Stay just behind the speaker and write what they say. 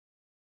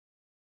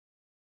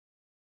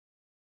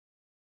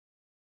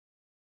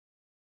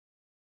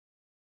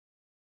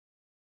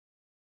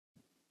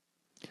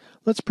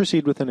Let's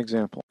proceed with an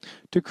example.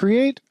 To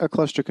create a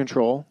cluster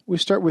control, we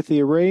start with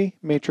the array,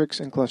 matrix,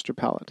 and cluster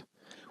palette.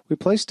 We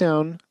place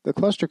down the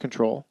cluster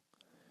control,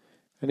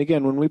 and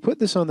again, when we put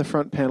this on the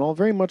front panel,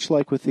 very much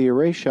like with the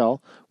array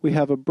shell, we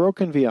have a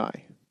broken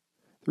VI.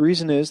 The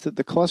reason is that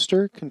the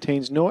cluster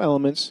contains no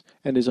elements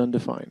and is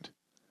undefined.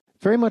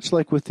 Very much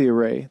like with the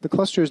array, the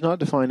cluster is not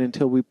defined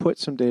until we put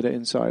some data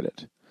inside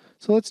it.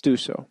 So let's do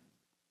so.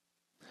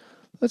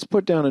 Let's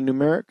put down a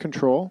numeric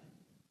control,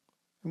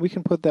 and we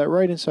can put that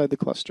right inside the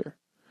cluster.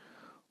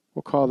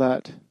 We'll call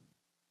that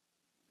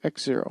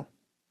x0.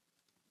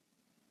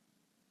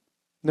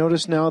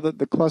 Notice now that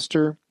the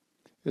cluster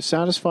is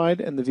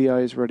satisfied and the VI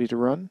is ready to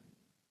run.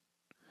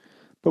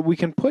 But we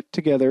can put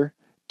together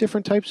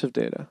different types of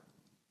data.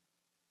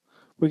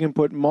 We can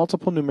put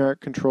multiple numeric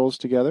controls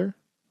together.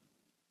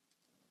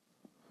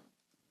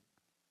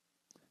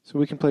 So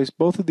we can place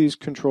both of these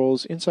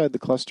controls inside the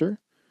cluster, and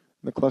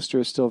the cluster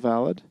is still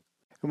valid.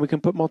 And we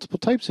can put multiple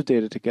types of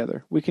data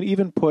together. We can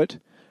even put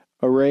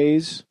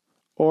arrays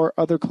or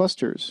other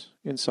clusters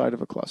inside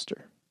of a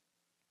cluster.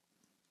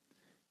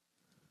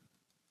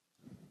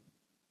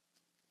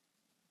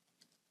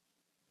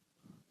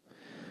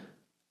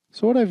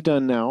 So what I've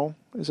done now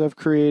is I've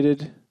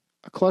created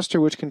a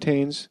cluster which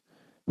contains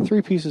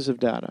 3 pieces of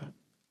data.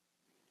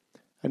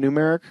 A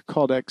numeric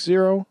called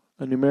x0,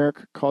 a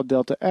numeric called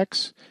delta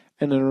x,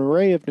 and an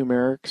array of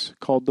numerics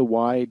called the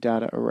y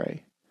data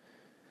array.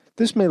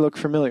 This may look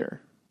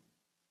familiar.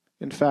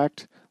 In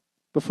fact,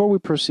 before we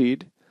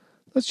proceed,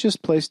 let's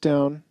just place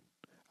down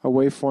a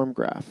waveform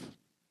graph.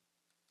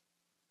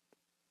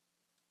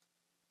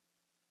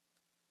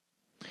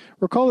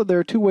 Recall that there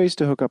are 2 ways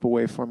to hook up a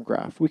waveform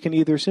graph. We can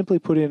either simply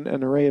put in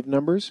an array of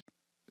numbers,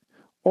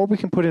 or we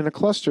can put in a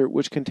cluster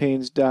which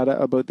contains data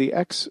about the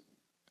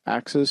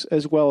x-axis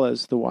as well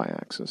as the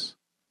y-axis.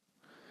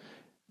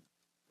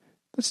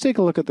 Let's take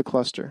a look at the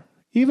cluster.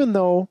 Even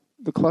though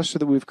the cluster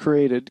that we've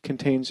created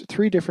contains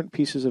 3 different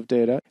pieces of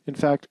data, in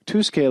fact 2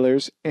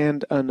 scalars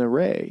and an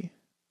array,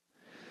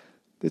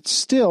 it's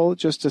still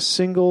just a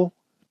single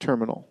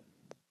terminal.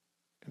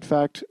 In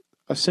fact,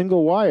 a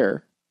single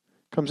wire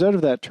comes out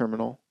of that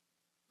terminal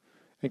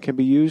and can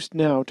be used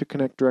now to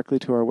connect directly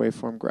to our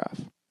waveform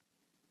graph.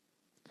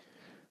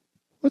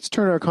 Let's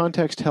turn our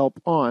context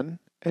help on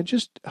and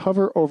just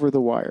hover over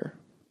the wire.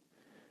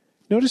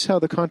 Notice how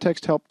the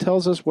context help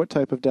tells us what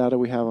type of data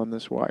we have on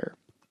this wire.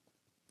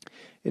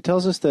 It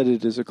tells us that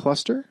it is a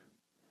cluster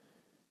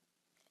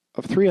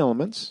of 3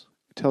 elements.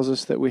 It tells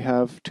us that we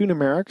have 2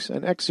 numerics,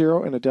 an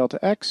x0 and a delta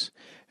x,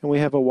 and we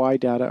have a y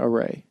data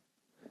array.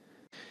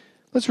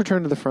 Let's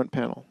return to the front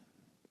panel.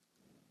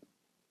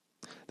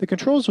 The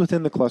controls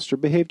within the cluster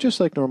behave just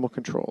like normal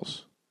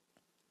controls.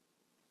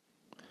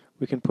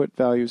 We can put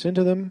values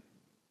into them,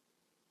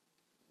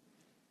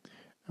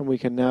 and we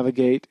can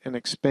navigate and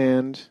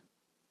expand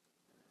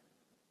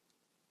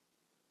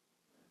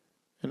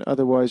and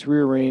otherwise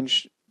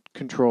rearrange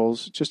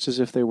controls just as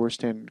if they were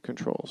standard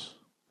controls.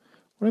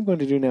 What I'm going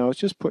to do now is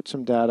just put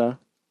some data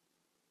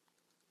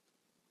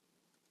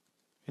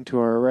into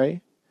our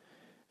array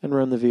and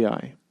run the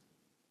VI.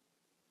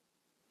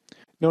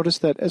 Notice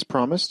that, as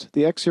promised,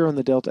 the x0 and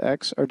the delta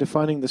x are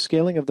defining the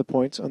scaling of the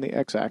points on the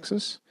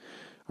x-axis.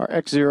 Our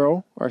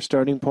x0, our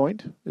starting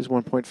point, is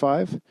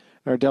 1.5, and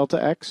our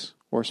delta x,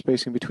 or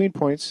spacing between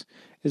points,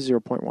 is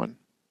 0.1.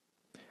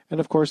 And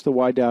of course, the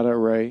y data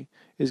array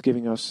is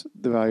giving us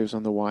the values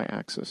on the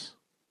y-axis.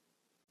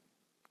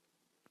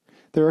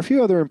 There are a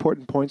few other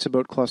important points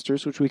about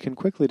clusters which we can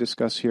quickly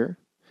discuss here.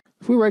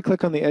 If we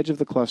right-click on the edge of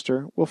the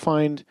cluster, we'll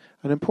find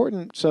an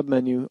important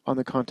submenu on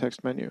the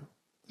context menu.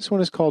 This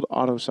one is called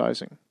auto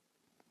sizing.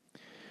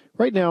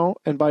 Right now,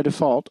 and by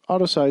default,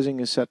 auto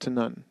sizing is set to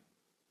none.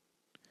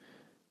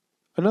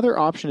 Another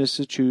option is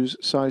to choose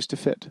size to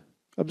fit.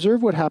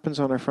 Observe what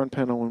happens on our front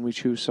panel when we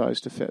choose size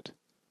to fit.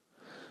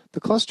 The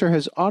cluster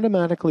has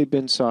automatically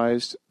been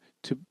sized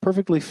to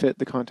perfectly fit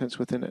the contents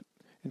within it.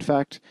 In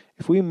fact,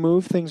 if we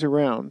move things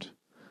around,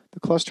 the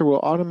cluster will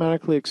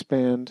automatically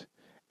expand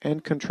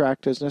and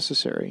contract as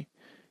necessary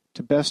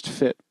to best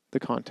fit the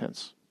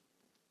contents.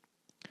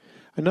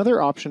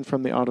 Another option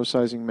from the auto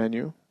sizing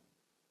menu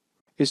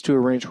is to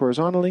arrange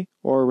horizontally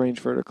or arrange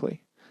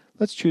vertically.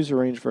 Let's choose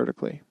arrange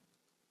vertically.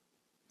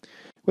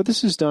 What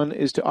this has done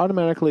is to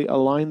automatically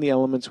align the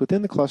elements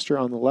within the cluster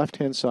on the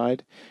left-hand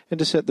side and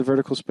to set the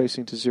vertical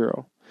spacing to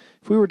 0.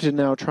 If we were to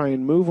now try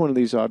and move one of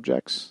these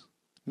objects,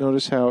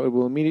 notice how it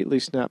will immediately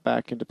snap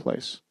back into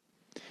place.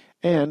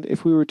 And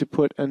if we were to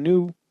put a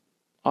new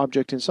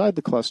object inside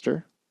the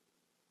cluster,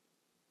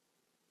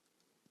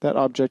 that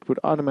object would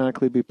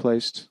automatically be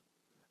placed,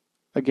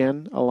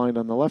 again, aligned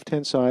on the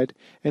left-hand side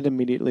and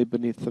immediately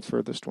beneath the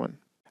furthest one.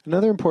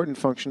 Another important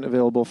function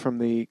available from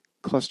the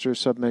cluster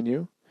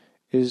submenu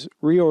is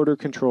Reorder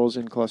Controls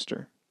in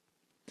Cluster.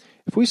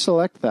 If we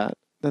select that,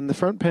 then the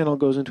front panel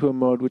goes into a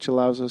mode which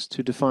allows us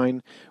to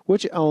define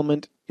which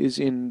element is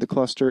in the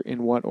cluster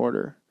in what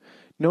order.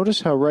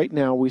 Notice how right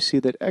now we see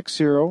that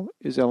x0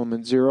 is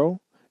element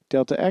 0,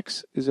 delta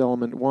x is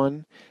element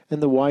 1,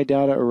 and the y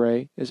data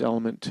array is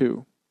element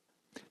 2.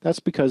 That's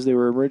because they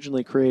were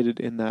originally created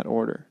in that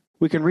order.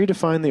 We can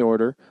redefine the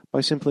order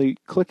by simply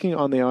clicking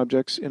on the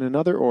objects in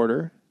another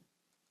order,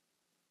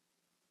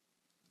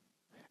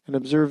 and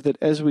observe that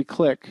as we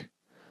click,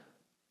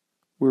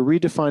 we're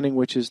redefining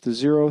which is the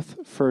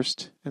 0th,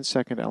 1st, and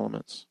 2nd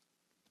elements.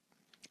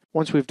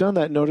 Once we've done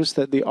that, notice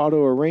that the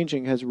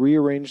auto-arranging has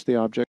rearranged the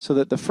object so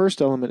that the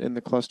first element in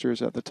the cluster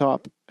is at the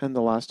top and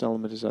the last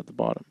element is at the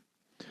bottom.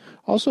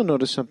 Also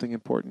notice something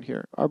important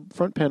here. Our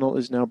front panel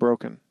is now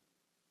broken.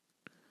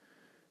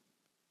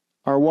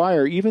 Our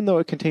wire, even though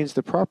it contains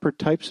the proper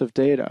types of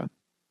data,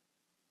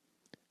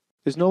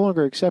 is no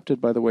longer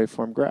accepted by the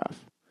waveform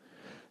graph.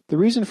 The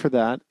reason for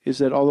that is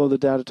that although the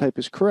data type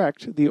is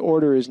correct, the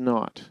order is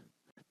not.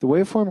 The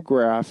waveform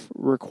graph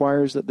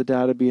requires that the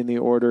data be in the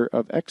order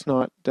of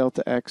x0,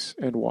 delta x,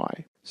 and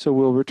y. So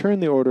we'll return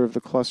the order of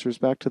the clusters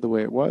back to the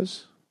way it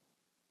was,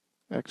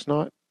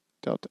 x0,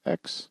 delta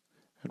x,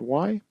 and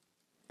y,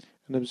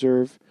 and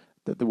observe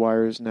that the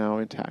wire is now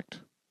intact.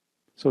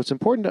 So it's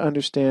important to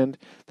understand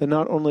that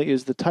not only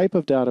is the type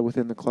of data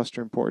within the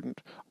cluster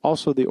important,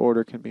 also the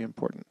order can be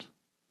important.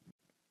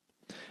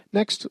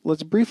 Next,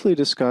 let's briefly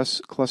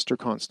discuss cluster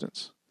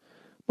constants.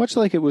 Much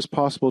like it was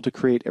possible to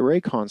create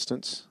array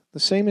constants, the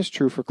same is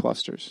true for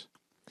clusters.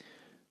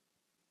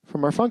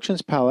 From our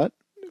functions palette,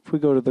 if we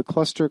go to the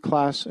cluster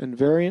class and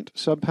variant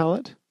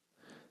subpalette,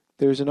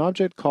 there's an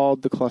object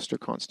called the cluster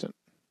constant.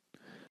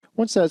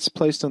 Once that's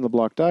placed on the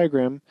block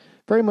diagram,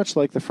 very much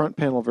like the front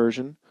panel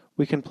version,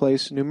 we can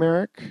place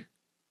numeric,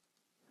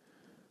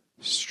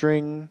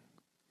 string,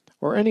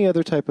 or any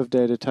other type of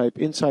data type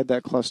inside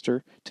that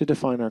cluster to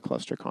define our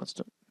cluster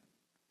constant.